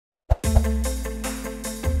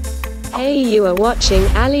Hey, you are watching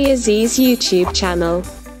AliAziz YouTube channel.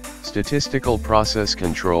 Statistical Process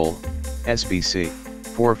Control, SPC,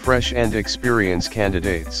 for fresh and experienced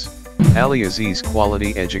candidates. AliAziz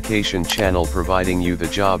Quality Education channel providing you the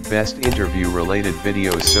job best interview related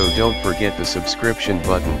videos, so don't forget the subscription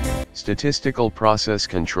button. Statistical Process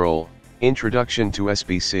Control, Introduction to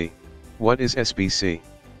SPC. What is SPC?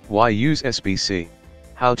 Why use SPC?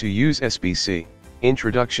 How to use SPC?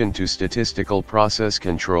 Introduction to Statistical Process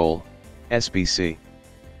Control, SPC.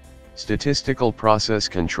 Statistical Process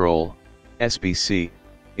Control, SPC,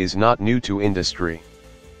 is not new to industry.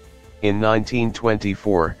 In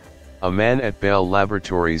 1924, a man at Bell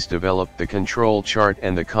Laboratories developed the control chart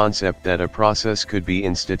and the concept that a process could be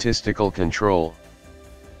in statistical control.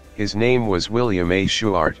 His name was William A.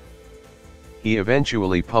 Shewhart. He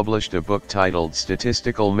eventually published a book titled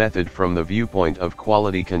Statistical Method from the Viewpoint of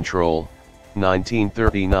Quality Control,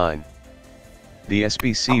 1939. The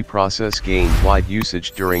SPC process gained wide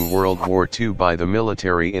usage during World War II by the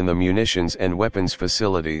military in the munitions and weapons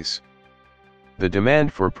facilities. The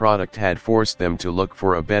demand for product had forced them to look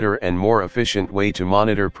for a better and more efficient way to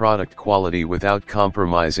monitor product quality without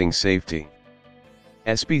compromising safety.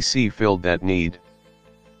 SPC filled that need.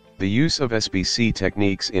 The use of SPC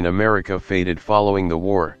techniques in America faded following the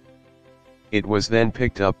war. It was then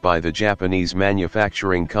picked up by the Japanese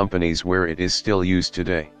manufacturing companies, where it is still used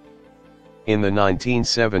today. In the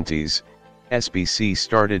 1970s, SPC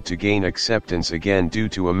started to gain acceptance again due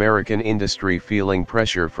to American industry feeling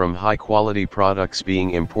pressure from high-quality products being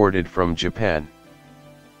imported from Japan.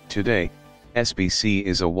 Today, SPC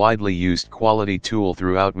is a widely used quality tool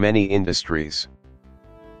throughout many industries.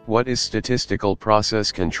 What is Statistical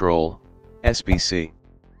Process Control, SPC?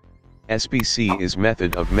 SPC is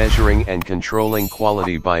method of measuring and controlling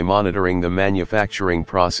quality by monitoring the manufacturing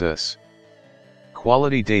process.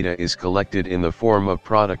 Quality data is collected in the form of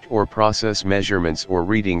product or process measurements or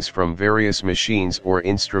readings from various machines or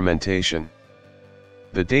instrumentation.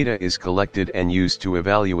 The data is collected and used to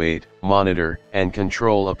evaluate, monitor, and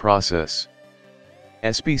control a process.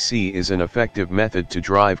 SPC is an effective method to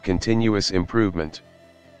drive continuous improvement.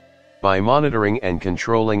 By monitoring and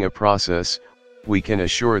controlling a process, we can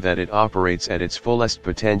assure that it operates at its fullest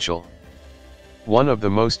potential. One of the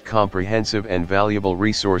most comprehensive and valuable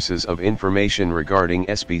resources of information regarding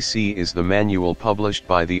SPC is the manual published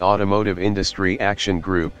by the Automotive Industry Action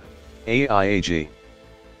Group, AIAG.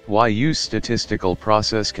 Why use Statistical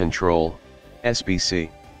Process Control, SPC?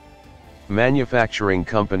 Manufacturing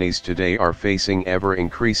companies today are facing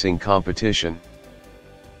ever-increasing competition.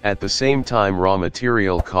 At the same time, raw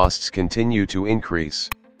material costs continue to increase.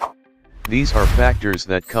 These are factors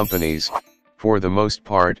that companies, for the most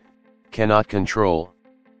part, cannot control.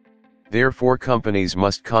 Therefore, companies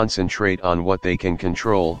must concentrate on what they can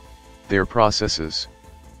control, their processes.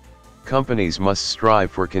 Companies must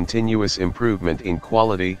strive for continuous improvement in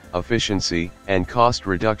quality, efficiency, and cost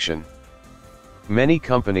reduction. Many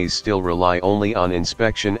companies still rely only on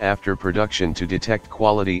inspection after production to detect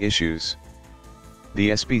quality issues. The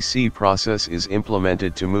SPC process is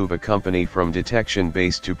implemented to move a company from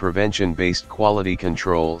detection-based to prevention-based quality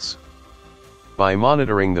controls. By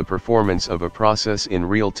monitoring the performance of a process in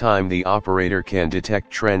real time, the operator can detect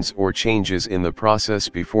trends or changes in the process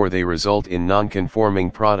before they result in non-conforming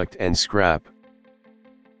product and scrap.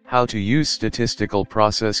 How to use Statistical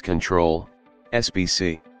Process Control,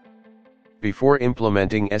 SPC? Before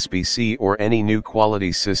implementing SPC or any new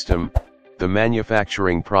quality system, the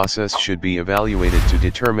manufacturing process should be evaluated to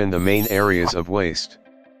determine the main areas of waste.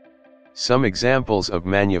 Some examples of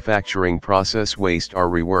manufacturing process waste are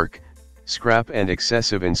rework, scrap, and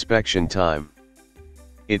excessive inspection time.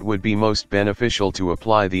 It would be most beneficial to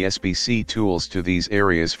apply the SPC tools to these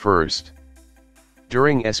areas first.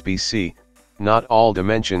 During SPC, not all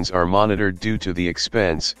dimensions are monitored due to the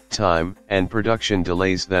expense, time, and production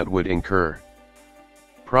delays that would incur.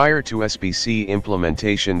 Prior to SPC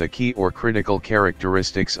implementation, the key or critical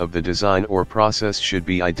characteristics of the design or process should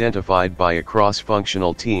be identified by a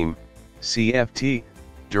cross-functional team, CFT,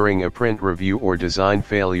 during a print review or design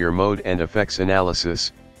failure mode and effects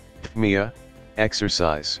analysis, DFMIA,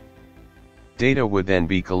 exercise. Data would then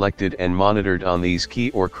be collected and monitored on these key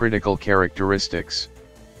or critical characteristics.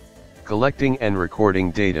 Collecting and recording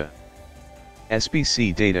data.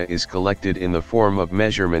 SPC data is collected in the form of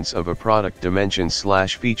measurements of a product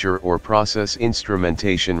dimension/feature or process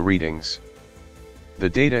instrumentation readings. The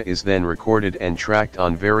data is then recorded and tracked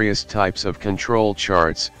on various types of control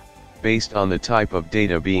charts, based on the type of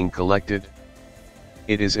data being collected.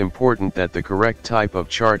 It is important that the correct type of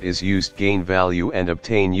chart is used to gain value and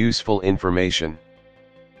obtain useful information.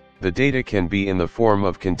 The data can be in the form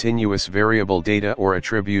of continuous variable data or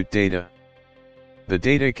attribute data. The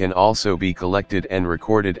data can also be collected and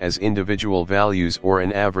recorded as individual values or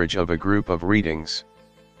an average of a group of readings.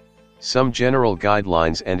 Some general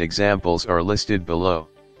guidelines and examples are listed below.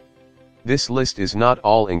 This list is not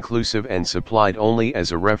all-inclusive and supplied only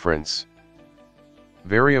as a reference.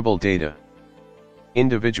 Variable data.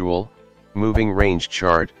 Individual, moving range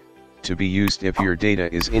chart, to be used if your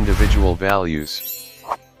data is individual values.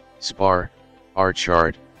 SPAR, R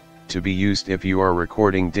chart, to be used if you are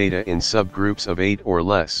recording data in subgroups of 8 or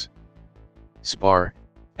less. SPAR,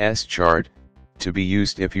 S chart, to be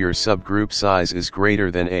used if your subgroup size is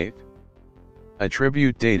greater than 8.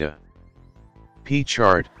 Attribute data. P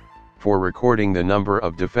chart, for recording the number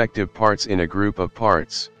of defective parts in a group of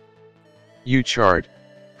parts. U chart,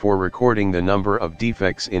 for recording the number of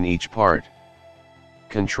defects in each part.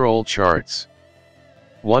 Control charts.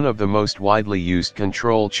 One of the most widely used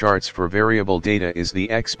control charts for variable data is the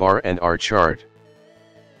X-bar and R chart.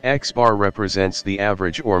 X-bar represents the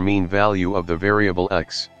average or mean value of the variable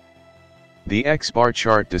X. The X-bar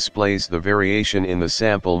chart displays the variation in the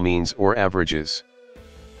sample means or averages.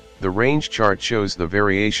 The range chart shows the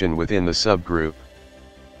variation within the subgroup.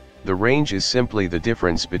 The range is simply the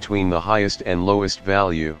difference between the highest and lowest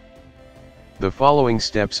value. The following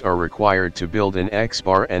steps are required to build an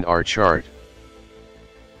X-bar and R chart.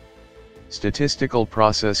 Statistical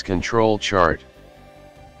Process Control chart.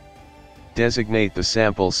 Designate the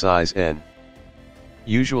sample size n.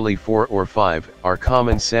 Usually 4 or 5 are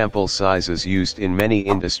common sample sizes used in many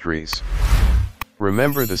industries.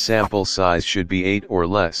 Remember, the sample size should be 8 or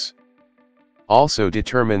less. Also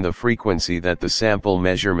determine the frequency that the sample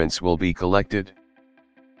measurements will be collected.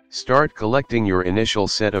 Start collecting your initial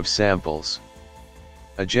set of samples.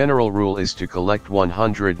 A general rule is to collect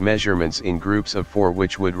 100 measurements in groups of 4,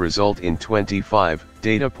 which would result in 25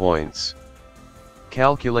 data points.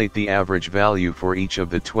 Calculate the average value for each of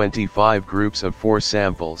the 25 groups of 4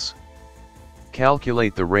 samples.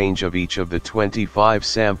 Calculate the range of each of the 25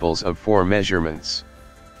 samples of 4 measurements.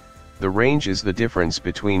 The range is the difference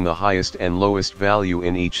between the highest and lowest value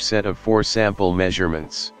in each set of 4 sample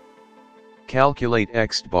measurements. Calculate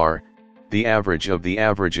X-bar, the average of the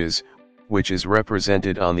averages, which is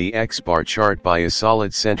represented on the X-bar chart by a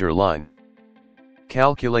solid center line.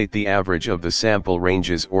 Calculate the average of the sample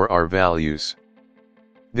ranges or R values.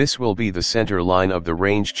 This will be the center line of the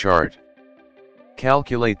range chart.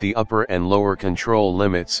 Calculate the upper and lower control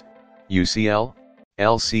limits, UCL,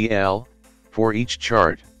 LCL, for each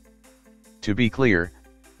chart. To be clear,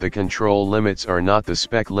 the control limits are not the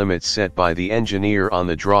spec limits set by the engineer on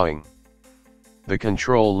the drawing. The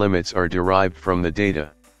control limits are derived from the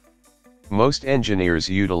data. Most engineers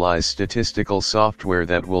utilize statistical software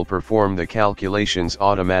that will perform the calculations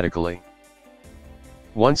automatically.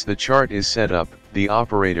 Once the chart is set up, the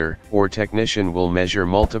operator or technician will measure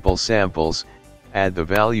multiple samples, add the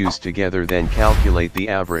values together, then calculate the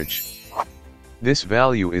average. This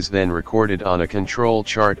value is then recorded on a control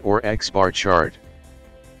chart or X-bar chart.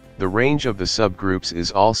 The range of the subgroups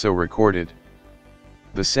is also recorded.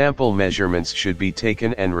 The sample measurements should be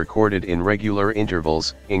taken and recorded in regular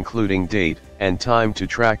intervals, including date and time, to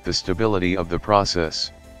track the stability of the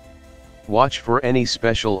process. Watch for any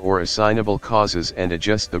special or assignable causes and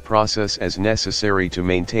adjust the process as necessary to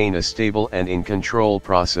maintain a stable and in control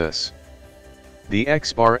process. The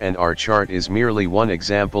X-bar and R chart is merely one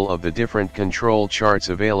example of the different control charts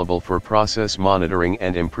available for process monitoring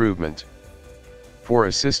and improvement. For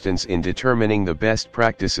assistance in determining the best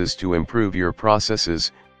practices to improve your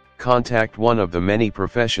processes, contact one of the many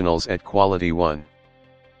professionals at Quality One.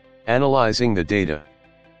 Analyzing the data.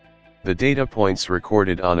 The data points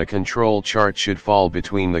recorded on a control chart should fall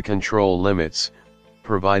between the control limits,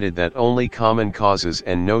 provided that only common causes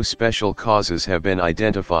and no special causes have been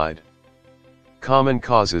identified. Common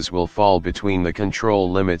causes will fall between the control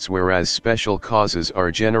limits, whereas special causes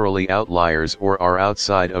are generally outliers or are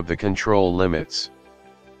outside of the control limits.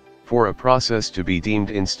 For a process to be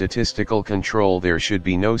deemed in statistical control, there should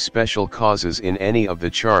be no special causes in any of the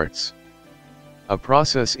charts. A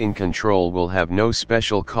process in control will have no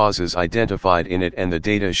special causes identified in it, and the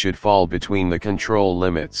data should fall between the control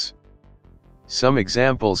limits. Some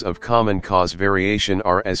examples of common cause variation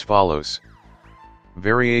are as follows.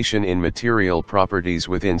 Variation in material properties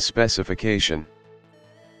within specification.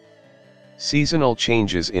 Seasonal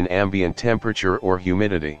changes in ambient temperature or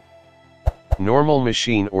humidity. Normal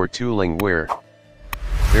machine or tooling wear.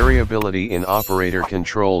 Variability in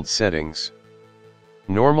operator-controlled settings.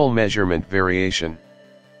 Normal measurement variation.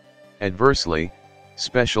 Adversely,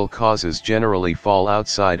 Special causes generally fall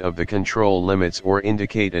outside of the control limits or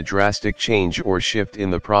indicate a drastic change or shift in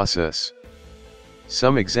the process.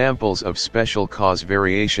 Some examples of special cause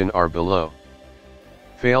variation are below.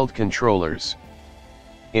 Failed controllers.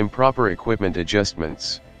 Improper equipment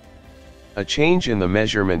adjustments. A change in the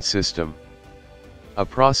measurement system. A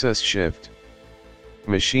process shift.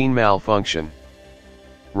 Machine malfunction.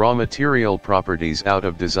 Raw material properties out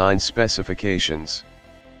of design specifications.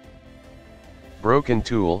 Broken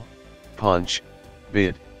tool, punch,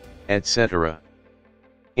 bit, etc.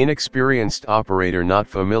 Inexperienced operator not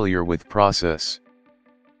familiar with process.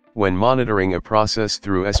 When monitoring a process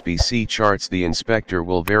through SPC charts, the inspector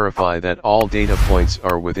will verify that all data points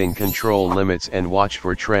are within control limits and watch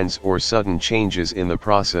for trends or sudden changes in the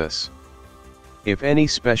process. If any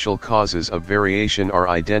special causes of variation are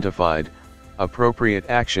identified, appropriate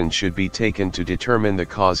action should be taken to determine the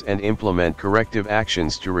cause and implement corrective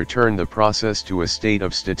actions to return the process to a state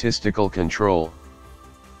of statistical control.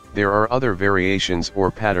 There are other variations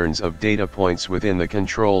or patterns of data points within the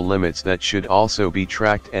control limits that should also be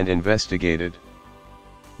tracked and investigated.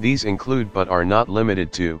 These include but are not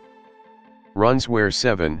limited to runs where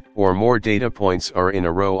 7 or more data points are in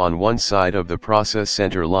a row on one side of the process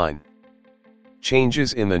center line.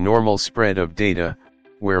 Changes in the normal spread of data,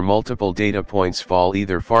 where multiple data points fall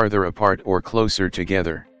either farther apart or closer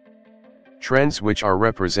together. Trends which are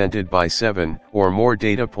represented by 7 or more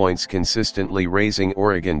data points consistently raising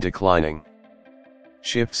or again declining.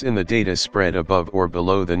 Shifts in the data spread above or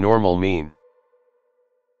below the normal mean.